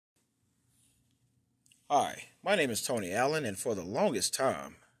Hi, my name is Tony Allen, and for the longest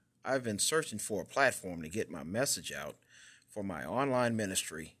time, I've been searching for a platform to get my message out for my online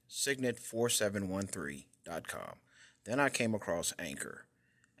ministry, Signet4713.com. Then I came across Anchor,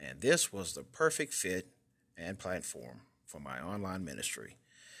 and this was the perfect fit and platform for my online ministry.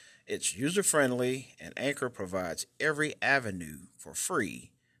 It's user-friendly, and Anchor provides every avenue for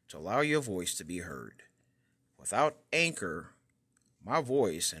free to allow your voice to be heard. Without Anchor, my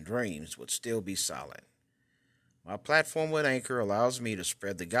voice and dreams would still be silent. My platform with Anchor allows me to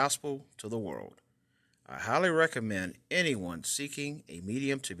spread the gospel to the world. I highly recommend anyone seeking a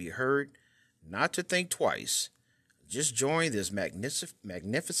medium to be heard not to think twice. Just join this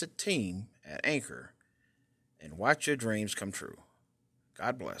magnificent team at Anchor and watch your dreams come true.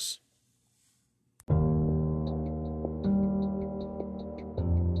 God bless.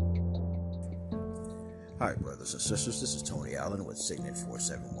 Hi, brothers and sisters. This is Tony Allen with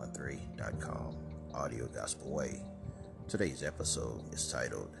Signet4713.com, Audio Gospel Way. Today's episode is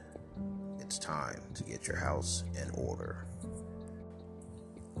titled, It's Time to Get Your House in Order.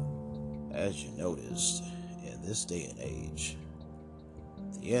 As you noticed, in this day and age,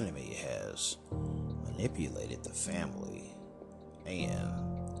 the enemy has manipulated the family and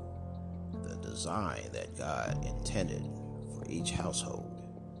the design that God intended for each household.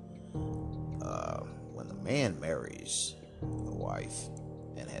 When the man marries a wife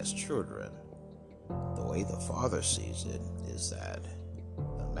and has children, the way the father sees it is that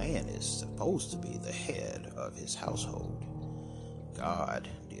the man is supposed to be the head of his household. God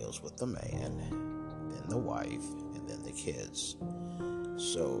deals with the man, then the wife, and then the kids.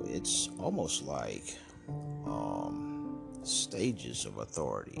 So it's almost like stages of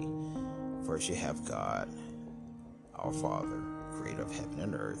authority. First you have God, our Father, creator of heaven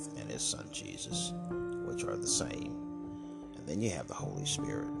and earth, and his son Jesus, which are the same. And then you have the Holy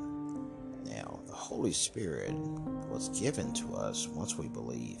Spirit. Now, the Holy Spirit was given to us once we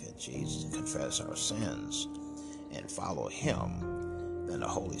believe in Jesus and confess our sins and follow him. Then the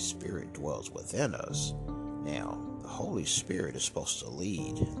Holy Spirit dwells within us. Now, the Holy Spirit is supposed to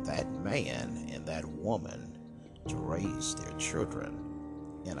lead that man and that woman to raise their children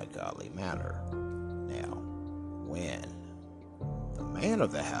in a godly manner. Now, when the man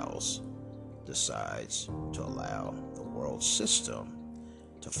of the house decides to allow the world system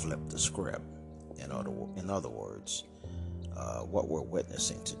to flip the script, in other words, what we're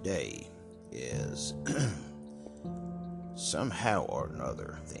witnessing today is somehow or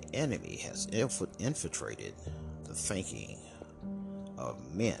another the enemy has infiltrated the thinking of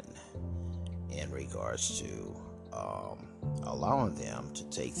men in regards to allowing them to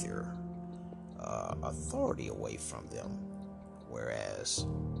take their authority away from them, whereas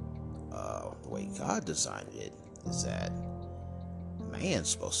the way God designed it is that man's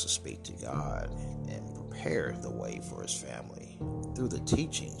supposed to speak to God and prepare the way for his family through the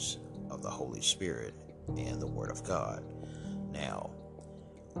teachings of the Holy Spirit and the Word of God. Now,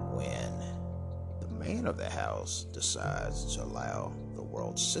 when the man of the house decides to allow the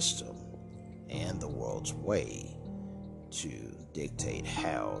world system and the world's way to dictate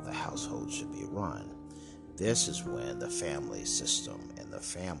how the household should be run, this is when the family system and the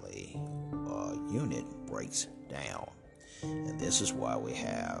family unit breaks down. And this is why we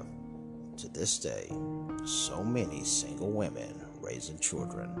have, to this day, so many single women raising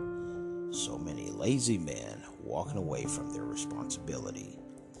children, so many lazy men walking away from their responsibility,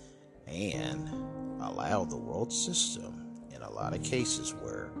 and allow the world system, in a lot of cases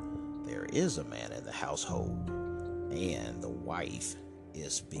where there is a man in the household and the wife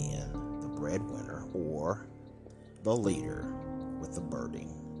is being the breadwinner or the leader with the burden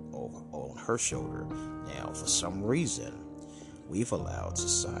on her shoulder. Now, for some reason, we've allowed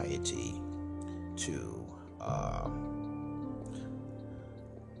society to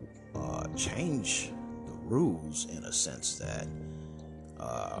change the rules in a sense that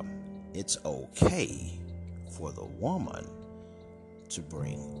it's okay for the woman to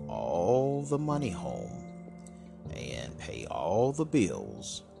bring all the money home and pay all the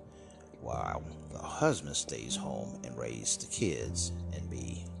bills while the husband stays home and raise the kids and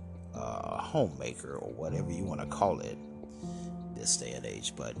be a homemaker or whatever you want to call it this day and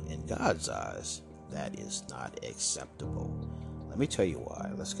age. But in God's eyes, that is not acceptable. Let me tell you why.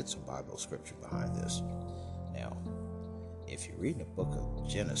 Let's get some Bible scripture behind this. Now, if you read the book of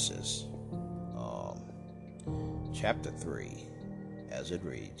Genesis, chapter 3, as it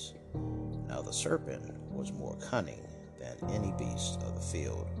reads, Now the serpent was more cunning than any beast of the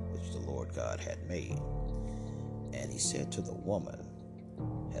field which the Lord God had made. And he said to the woman,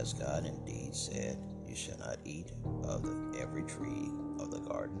 Has God indeed said, You shall not eat of every tree of the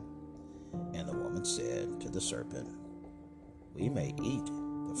garden? And the woman said to the serpent, We may eat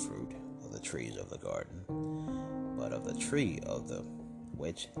the fruit of the trees of the garden, but of the tree of the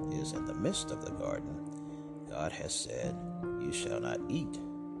which is in the midst of the garden, God has said, You shall not eat,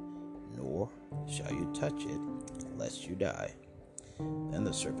 nor shall you touch it, lest you die. Then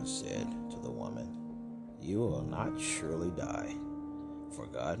the serpent said to the woman, You will not surely die, for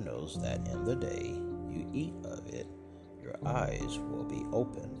God knows that in the day you eat of it, your eyes will be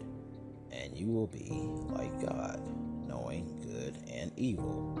opened, and you will be like God, knowing good and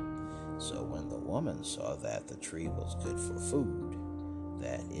evil. So when the woman saw that the tree was good for food,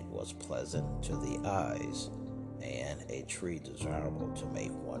 that it was pleasant to the eyes, and a tree desirable to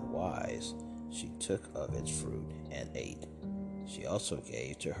make one wise, she took of its fruit and ate. She also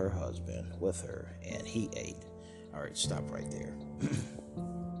gave to her husband with her, and he ate. All right, stop right there.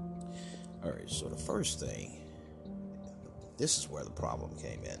 All right, so the first thing, this is where the problem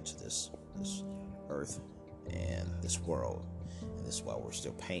came into this earth and this world. And this is why we're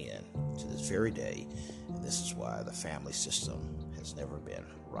still paying to this very day. And this is why the family system has never been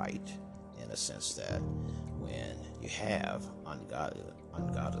right, in a sense that when you have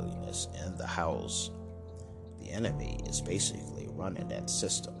ungodliness in the house, the enemy is basically running that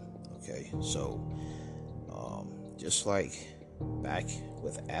system. Okay, so just like back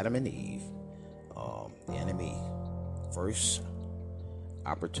with Adam and Eve, the enemy first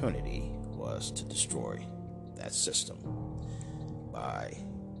opportunity was to destroy that system by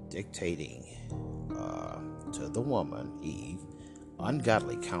dictating to the woman, Eve,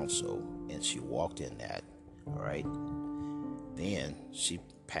 ungodly counsel, and she walked in that. All right, then she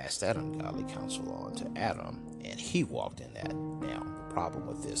passed that ungodly counsel on to Adam, and he walked in that. Now, the problem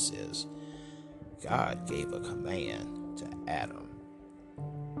with this is God gave a command to Adam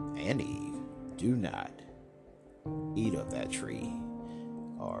and Eve, do not eat of that tree,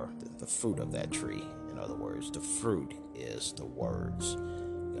 or the fruit of that tree. In other words, the fruit is the words.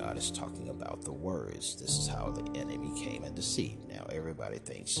 God is talking about the words. This is how the enemy came and deceived. Now, everybody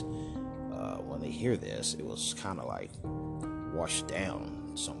thinks when they hear this, it was kind of like washed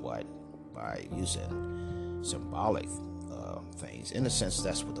down somewhat by using symbolic things. In a sense,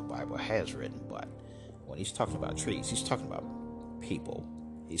 that's what the Bible has written. But when he's talking about trees, he's talking about people.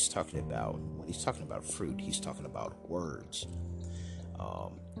 When he's talking about fruit, he's talking about words.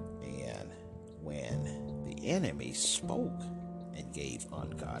 And when the enemy spoke and gave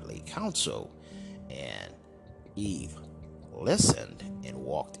ungodly counsel, and Eve listened and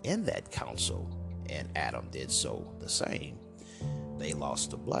walked in that counsel, and Adam did so the same, they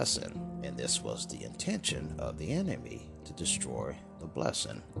lost the blessing. And this was the intention of the enemy, to destroy the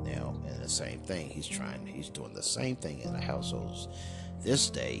blessing. Now, in the same thing, he's doing the same thing in the households this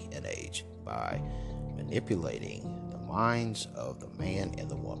day and age by manipulating the minds of the man and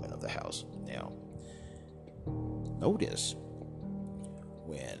the woman of the house. Now, notice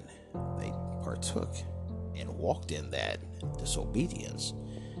when they partook and walked in that disobedience,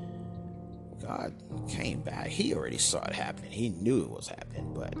 God came back. He already saw it happening. He knew it was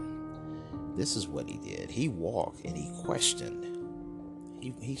happening, but this is what he did. He walked and he questioned.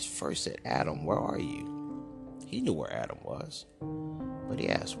 He first said, Adam, where are you? He knew where Adam was, but he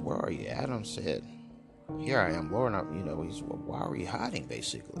asked, where are you? Adam said, here I am, Lord. He's, well, why are you hiding,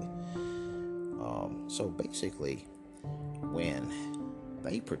 basically? So basically, when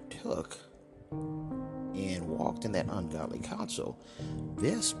they partook and walked in that ungodly counsel,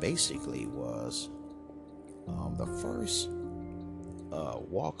 this basically was the first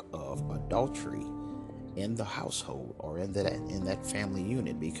walk of adultery in the household, or in that family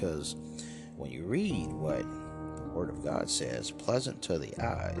unit. Because when you read what the Word of God says, pleasant to the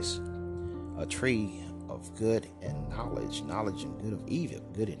eyes, a tree of good and knowledge and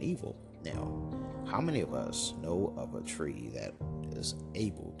good and evil. Now, how many of us know of a tree that is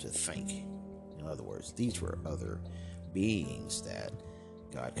able to think? In other words, these were other beings that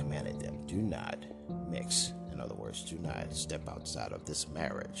God commanded them, do not mix. In other words, do not step outside of this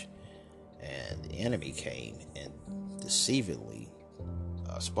marriage. And the enemy came and deceivingly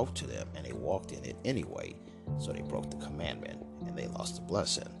spoke to them, and they walked in it anyway. So they broke the commandment and they lost the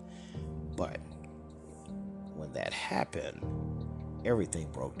blessing. But when that happened,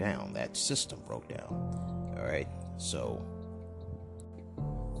 everything broke down. That system broke down. All right. So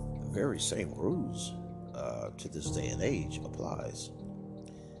the very same rules to this day and age applies.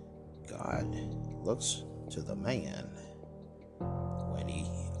 God looks to the man when he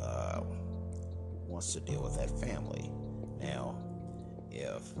wants to deal with that family. Now,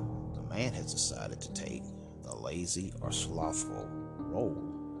 if the man has decided to take the lazy or slothful role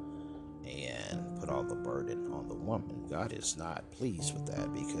and put all the burden on the woman, God is not pleased with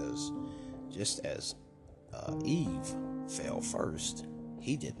that, because just as Eve fell first,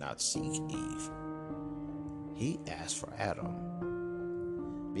 he did not seek Eve. He asked for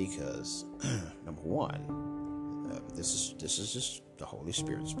Adam because, number one, this is just the Holy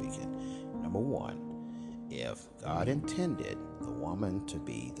Spirit speaking. Number one, if God intended the woman to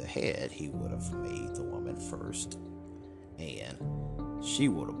be the head, he would have made the woman first, and she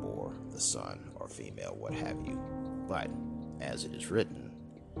would have bore the son or female, what have you. But as it is written,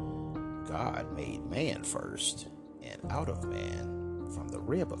 God made man first, and out of man, from the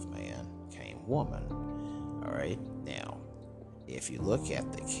rib of man, came woman. All right. Now, if you look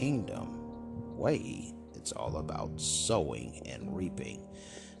at the kingdom way, it's all about sowing and reaping.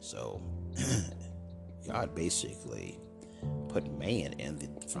 So God basically put man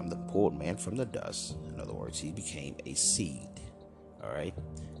pulled man from the dust. In other words, he became a seed. All right.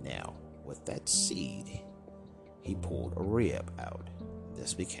 Now, with that seed, he pulled a rib out.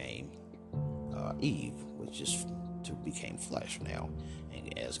 This became Eve, which became flesh now.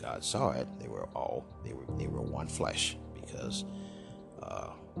 And as God saw it, they were one flesh, because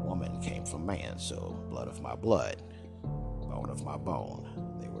woman came from man. So blood of my blood, bone of my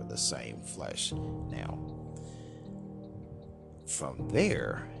bone. They were the same flesh. Now, from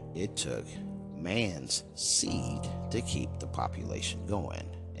there, it took man's seed to keep the population going.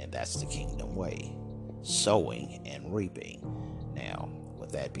 And that's the kingdom way, sowing and reaping. Now,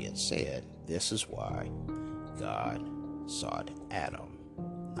 with that being said, this is why God sought Adam,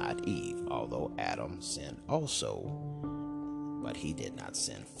 not Eve, although Adam sinned also, but he did not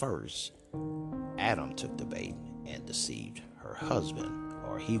sin first. Adam took the bait and deceived her husband,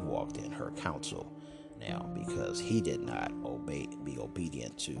 or he walked in her counsel. Now, because he did not be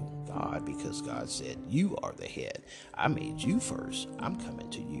obedient to God, because God said, you are the head. I made you first. I'm coming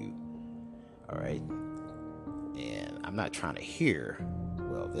to you. All right. And I'm not trying to hear,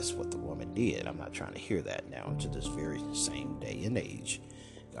 well, this is what the woman did. I'm not trying to hear that now. To this very same day and age,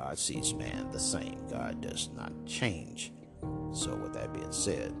 God sees man the same. God does not change. So with that being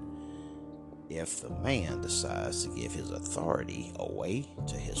said, if the man decides to give his authority away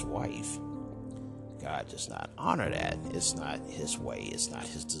to his wife, God does not honor that. It's not his way. It's not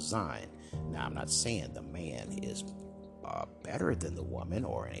his design. Now, I'm not saying the man is better than the woman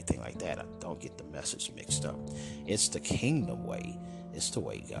or anything like that. Don't get the message mixed up. It's the kingdom way. It's the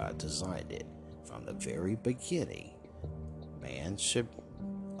way God designed it. From the very beginning, man should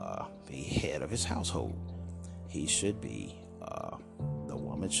be head of his household. He should be, the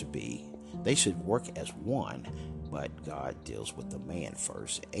woman should be, they should work as one, but God deals with the man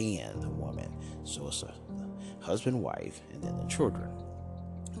first and the woman. So it's a husband, wife, and then the children.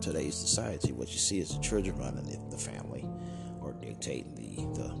 Today's society, what you see is the children running the family, or dictating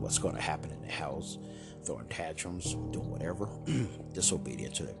the what's going to happen in the house, throwing tantrums, doing whatever,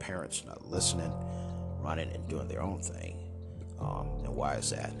 disobedient to their parents, not listening, running and doing their own thing. And why is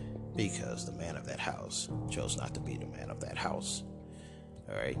that? Because the man of that house chose not to be the man of that house.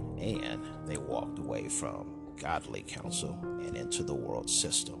 All right, and they walked away from godly counsel and into the world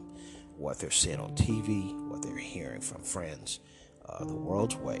system. What they're seeing on TV, what they're hearing from friends, the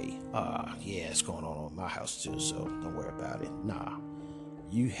world's way. Yeah, it's going on my house too, so don't worry about it. Nah,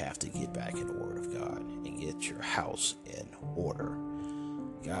 you have to get back in the Word of God and get your house in order.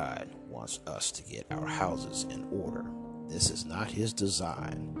 God wants us to get our houses in order. This is not his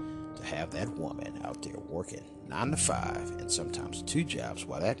design to have that woman out there working 9 to 5 and sometimes 2 jobs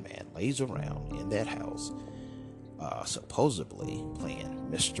while that man lays around in that house, supposedly playing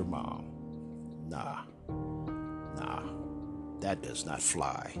Mr. Mom. Nah, that does not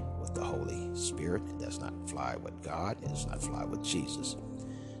fly with the Holy Spirit. It does not fly with God. It does not fly with Jesus.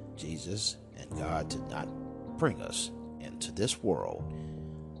 Jesus and God did not bring us into this world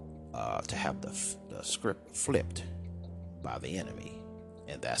to have the script flipped by the enemy.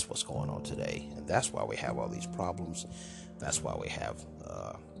 And that's what's going on today. And that's why we have all these problems. That's why we have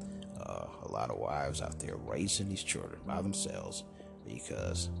a lot of wives out there raising these children by themselves,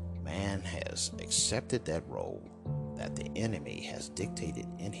 because man has accepted that role that the enemy has dictated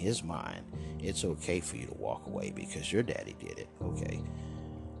in his mind. It's okay for you to walk away because your daddy did it. Okay.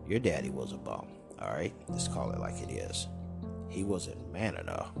 Your daddy was a bum. All right. Let's call it like it is. He wasn't man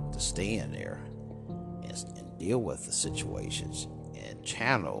enough to stay in there and deal with the situations and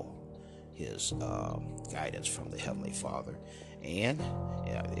channel his guidance from the Heavenly Father. And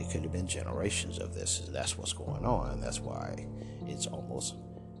it could have been generations of this. And that's what's going on. That's why it's almost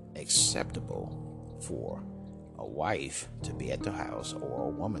acceptable for a wife to be at the house or a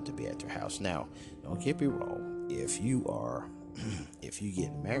woman to be at their house. Now, don't get me wrong. If you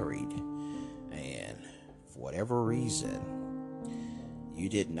get married and for whatever reason you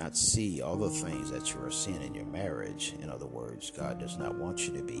did not see all the things that you are seeing in your marriage, in other words, God does not want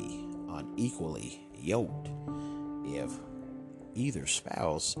you to be unequally yoked. If either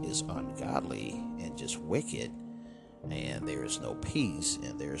spouse is ungodly and just wicked, and there is no peace,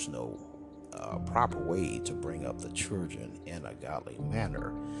 and there's no proper way to bring up the children in a godly manner,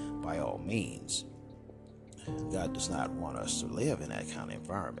 by all means, God does not want us to live in that kind of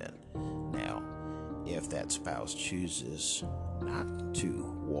environment. Now, if that spouse chooses not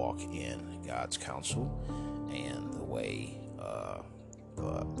to walk in God's counsel and the way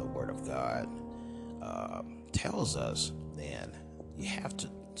the Word of God tells us, then you have to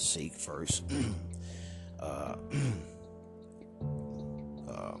seek first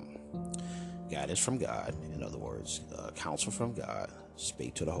guidance from God. In other words, counsel from God.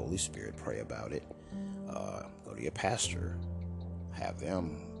 Speak to the Holy Spirit. Pray about it. Go to your pastor. Have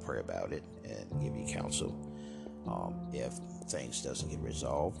them pray about it and give you counsel. If things doesn't get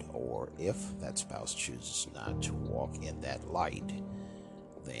resolved, or if that spouse chooses not to walk in that light,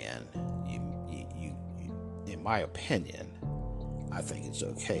 then you in my opinion, I think it's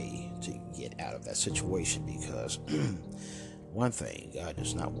okay to get out of that situation, because one thing, God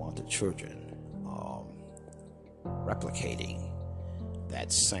does not want the children replicating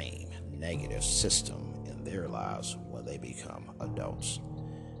that same negative system in their lives when they become adults.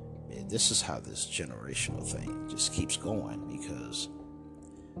 This is how this generational thing just keeps going, because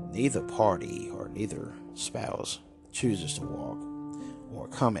neither party or neither spouse chooses to walk or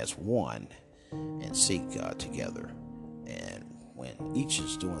come as one and seek God together. And when each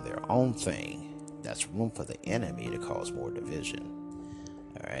is doing their own thing, that's room for the enemy to cause more division.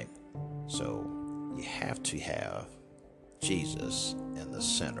 All right? So you have to have Jesus in the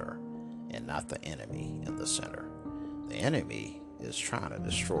center and not the enemy in the center. The enemy is trying to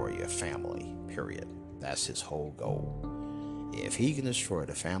destroy your family, period. That's his whole goal. If he can destroy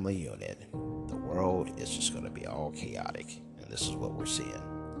the family unit, the world is just going to be all chaotic. And this is what we're seeing.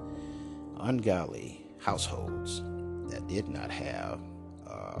 Ungodly households that did not have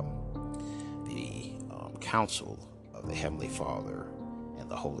the counsel of the Heavenly Father and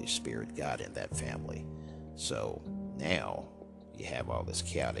the Holy Spirit God in that family. So now you have all this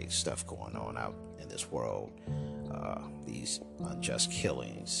chaotic stuff going on out in this world, these unjust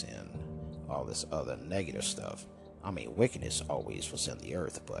killings and all this other negative stuff. I mean, wickedness always was in the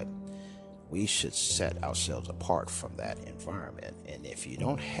earth, but we should set ourselves apart from that environment. And if you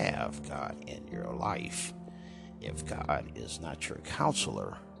don't have God in your life, if God is not your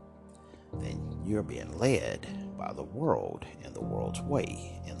counselor, then you're being led by the world and the world's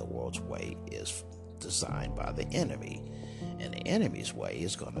way. And the world's way is designed by the enemy. And the enemy's way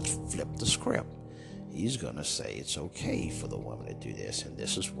is going to flip the script. He's going to say it's okay for the woman to do this, and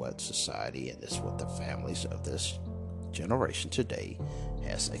this is what society and this is what the families of this generation today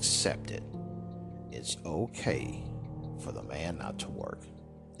has accepted. It's okay for the man not to work.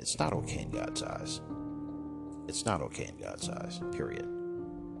 It's not okay in God's eyes. It's not okay in God's eyes, period.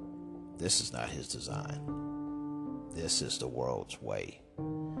 This is not his design. This is the world's way.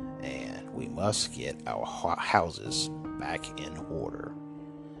 And we must get our houses back in order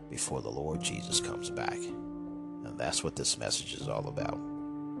before the Lord Jesus comes back. And that's what this message is all about.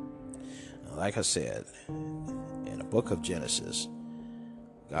 Like I said, in the book of Genesis,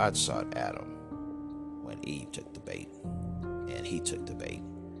 God sought Adam when Eve took the bait. And he took the bait,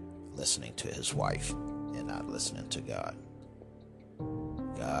 listening to his wife and not listening to God.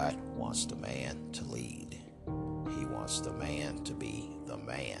 God wants the man to lead. He wants the man to be the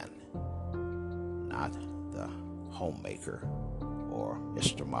man, not the homemaker or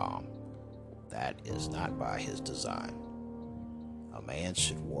Mr. Mom. That is not by his design. A man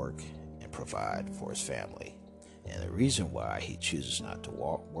should work and provide for his family. And the reason why he chooses not to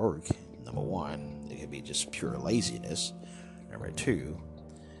work, number one, it could be just pure laziness. Number two,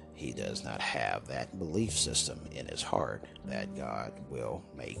 he does not have that belief system in his heart that God will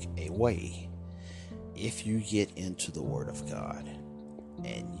make a way. If you get into the Word of God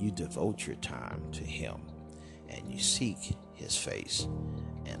and you devote your time to Him and you seek His face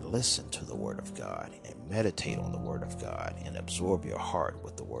and listen to the Word of God and meditate on the Word of God and absorb your heart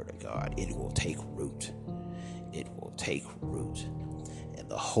with the Word of God, it will take root. It will take root, and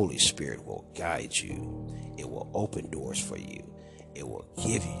the Holy Spirit will guide you. It will open doors for you. It will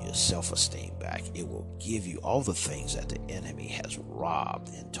give you your self-esteem back. It will give you all the things that the enemy has robbed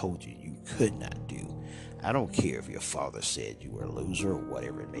and told you you could not do. I don't care if your father said you were a loser or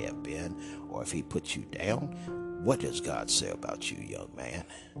whatever it may have been, or if he put you down. What does God say about you, young man?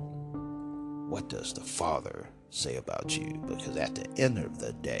 What does the Father say about you? Because at the end of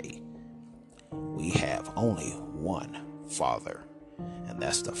the day, we have only one Father, and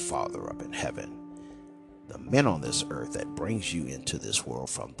that's the Father up in heaven. The men on this earth that brings you into this world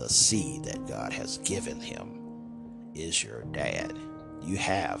from the seed that God has given him is your dad. You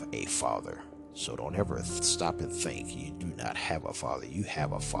have a father. So don't ever stop and think you do not have a father. You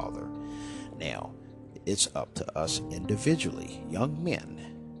have a father. Now, it's up to us individually, young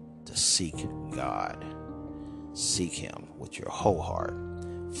men, to seek God. Seek him with your whole heart.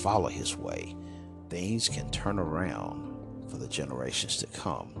 Follow his way. Things can turn around for the generations to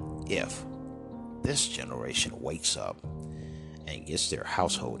come if this generation wakes up and gets their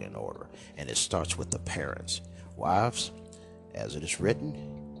household in order. And it starts with the parents. Wives, as it is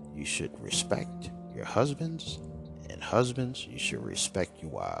written, you should respect your husbands, and husbands, you should respect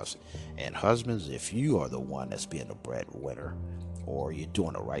your wives. And husbands, if you are the one that's being the breadwinner, or you're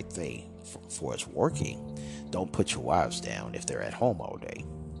doing the right thing for it's working, don't put your wives down if they're at home all day.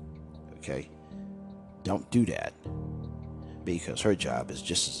 Okay? Don't do that, because her job is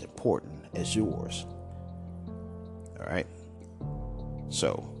just as important as yours. All right?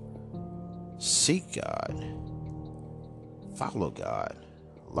 So, seek God, follow God,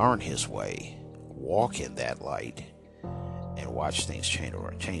 learn his way, walk in that light, and watch things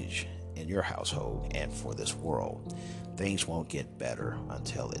change in your household and for this world. Things won't get better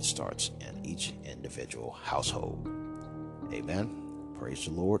until it starts in each individual household. Amen. Praise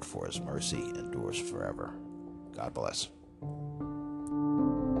the Lord, for his mercy endures forever. God bless.